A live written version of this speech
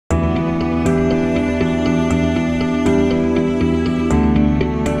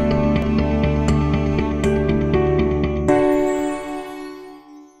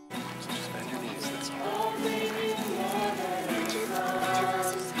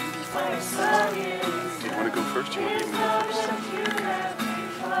first? You want to give me the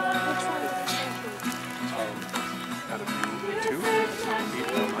first? Out of you, two? Eight,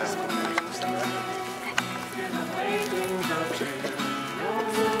 no, my uncle first. Is that right?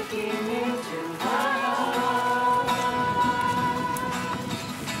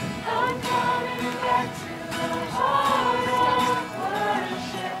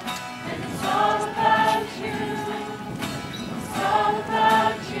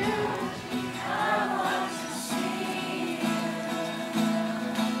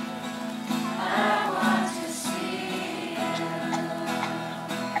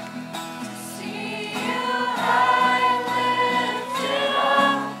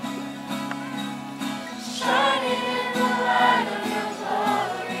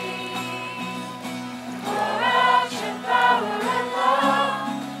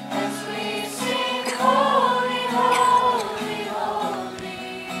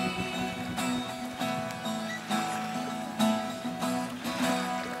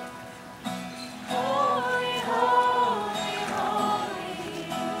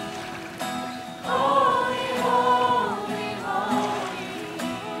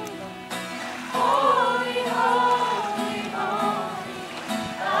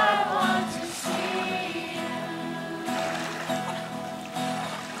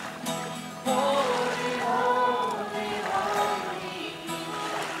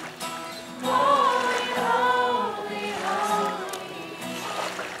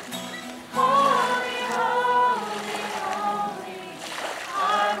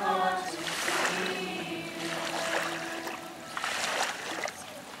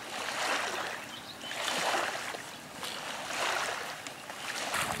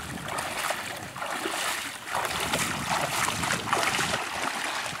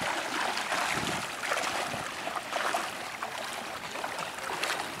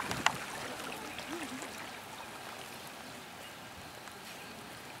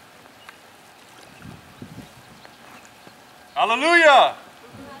 Hallelujah!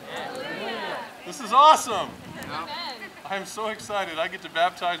 Hallelujah. This is awesome. Amen. I'm so excited. I get to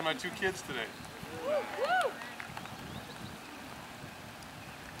baptize my two kids today. Woo.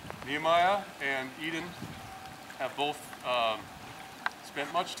 Nehemiah and Eden have both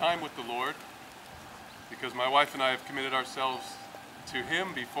spent much time with the Lord because my wife and I have committed ourselves to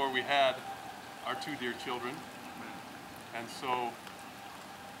Him before we had our two dear children. And so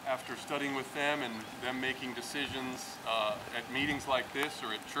after studying with them and them making decisions at meetings like this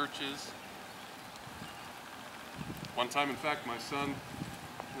or at churches. One time, in fact, my son,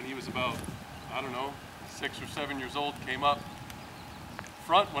 when he was about, 6 or 7 years old, came up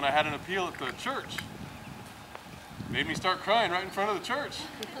front when I had an appeal at the church. Made me start crying right in front of the church.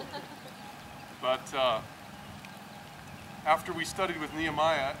 But after we studied with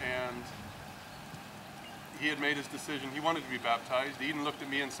Nehemiah and he had made his decision, he wanted to be baptized. Eden looked at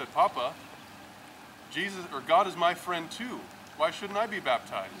me and said, "Papa, God is my friend too. Why shouldn't I be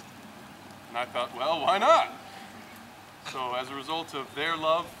baptized?" And I thought, well, why not? So as a result of their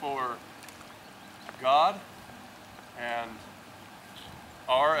love for God and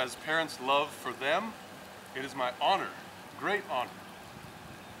our, as parents, love for them, it is my honor, great honor,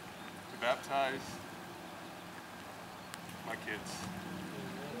 to baptize my kids.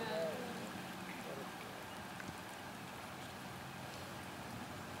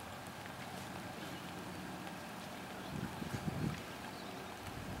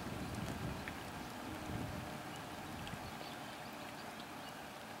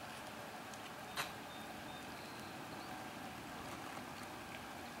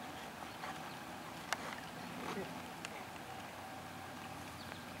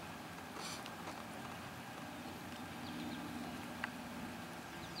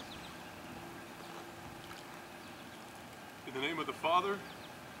 In the name of the Father,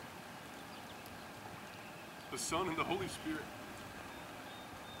 the Son, and the Holy Spirit,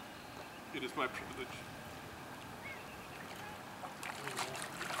 it is my privilege.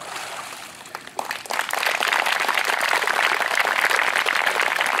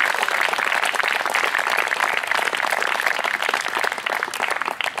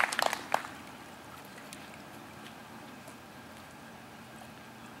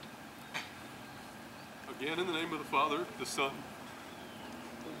 Again, in the name of the Father, the Son,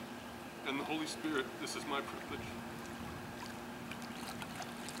 and the Holy Spirit, this is my privilege.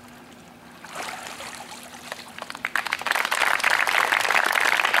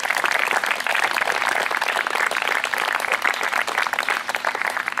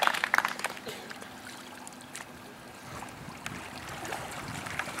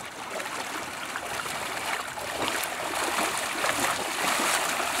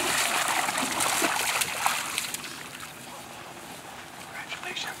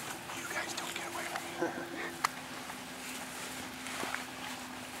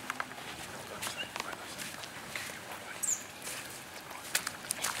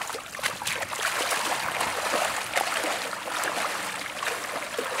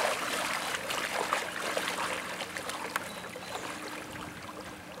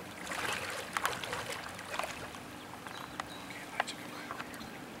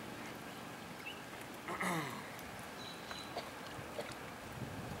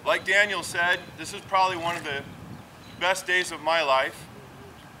 Like Daniel said, this is probably one of the best days of my life.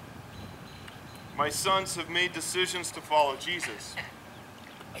 My sons have made decisions to follow Jesus.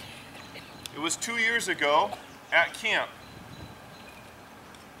 It was 2 years ago at camp.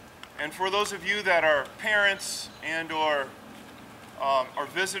 And for those of you that are parents and or are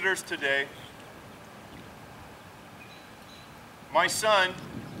visitors today, my son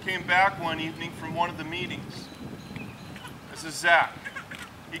came back one evening from one of the meetings. This is Zach.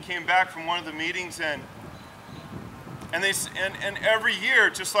 He came back from one of the meetings, and every year,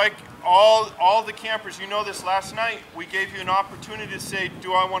 just like all the campers, you know this, last night we gave you an opportunity to say,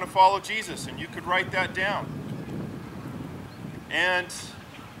 do I want to follow Jesus? And you could write that down. And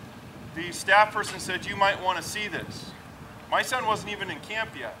the staff person said, you might want to see this. My son wasn't even in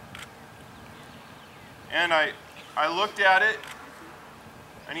camp yet. And I looked at it,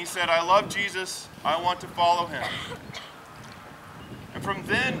 and he said, I love Jesus, I want to follow him. And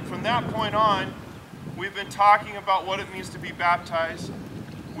from that point on, we've been talking about what it means to be baptized.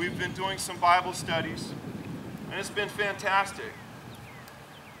 We've been doing some Bible studies, and it's been fantastic.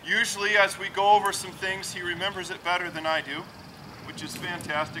 Usually as we go over some things, he remembers it better than I do, which is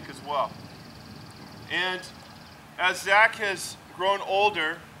fantastic as well. And as Zach has grown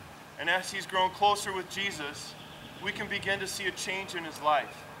older, and as he's grown closer with Jesus, we can begin to see a change in his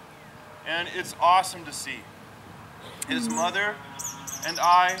life. And it's awesome to see. His mother and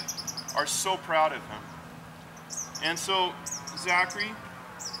I are so proud of him. And so, Zachary,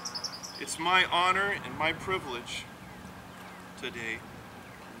 it's my honor and my privilege today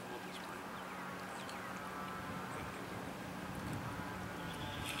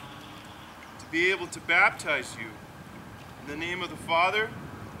to be able to baptize you in the name of the Father,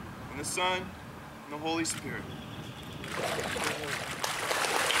 and the Son, and the Holy Spirit.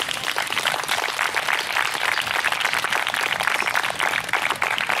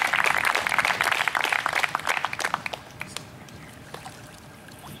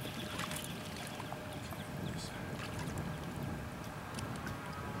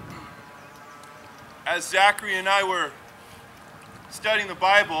 As Zachary and I were studying the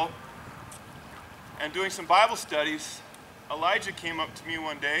Bible and doing some Bible studies, Elijah came up to me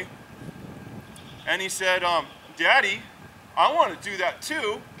one day and he said, Daddy, I want to do that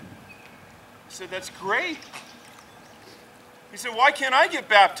too. I said, that's great. He said, why can't I get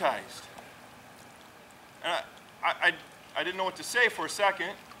baptized? And I didn't know what to say for a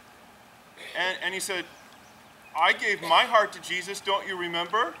second. And he said, I gave my heart to Jesus, don't you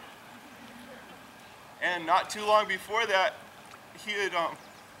remember? And not too long before that, he had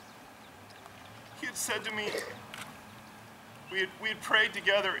said to me, we had prayed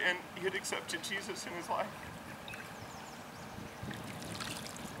together, and he had accepted Jesus in his life.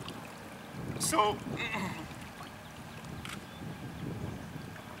 So,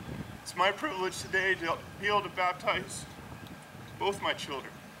 it's my privilege today to be able to baptize both my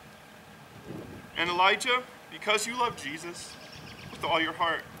children. And Elijah, because you love Jesus with all your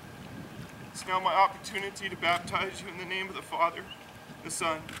heart, it's now my opportunity to baptize you in the name of the Father, the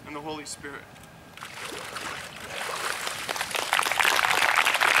Son, and the Holy Spirit.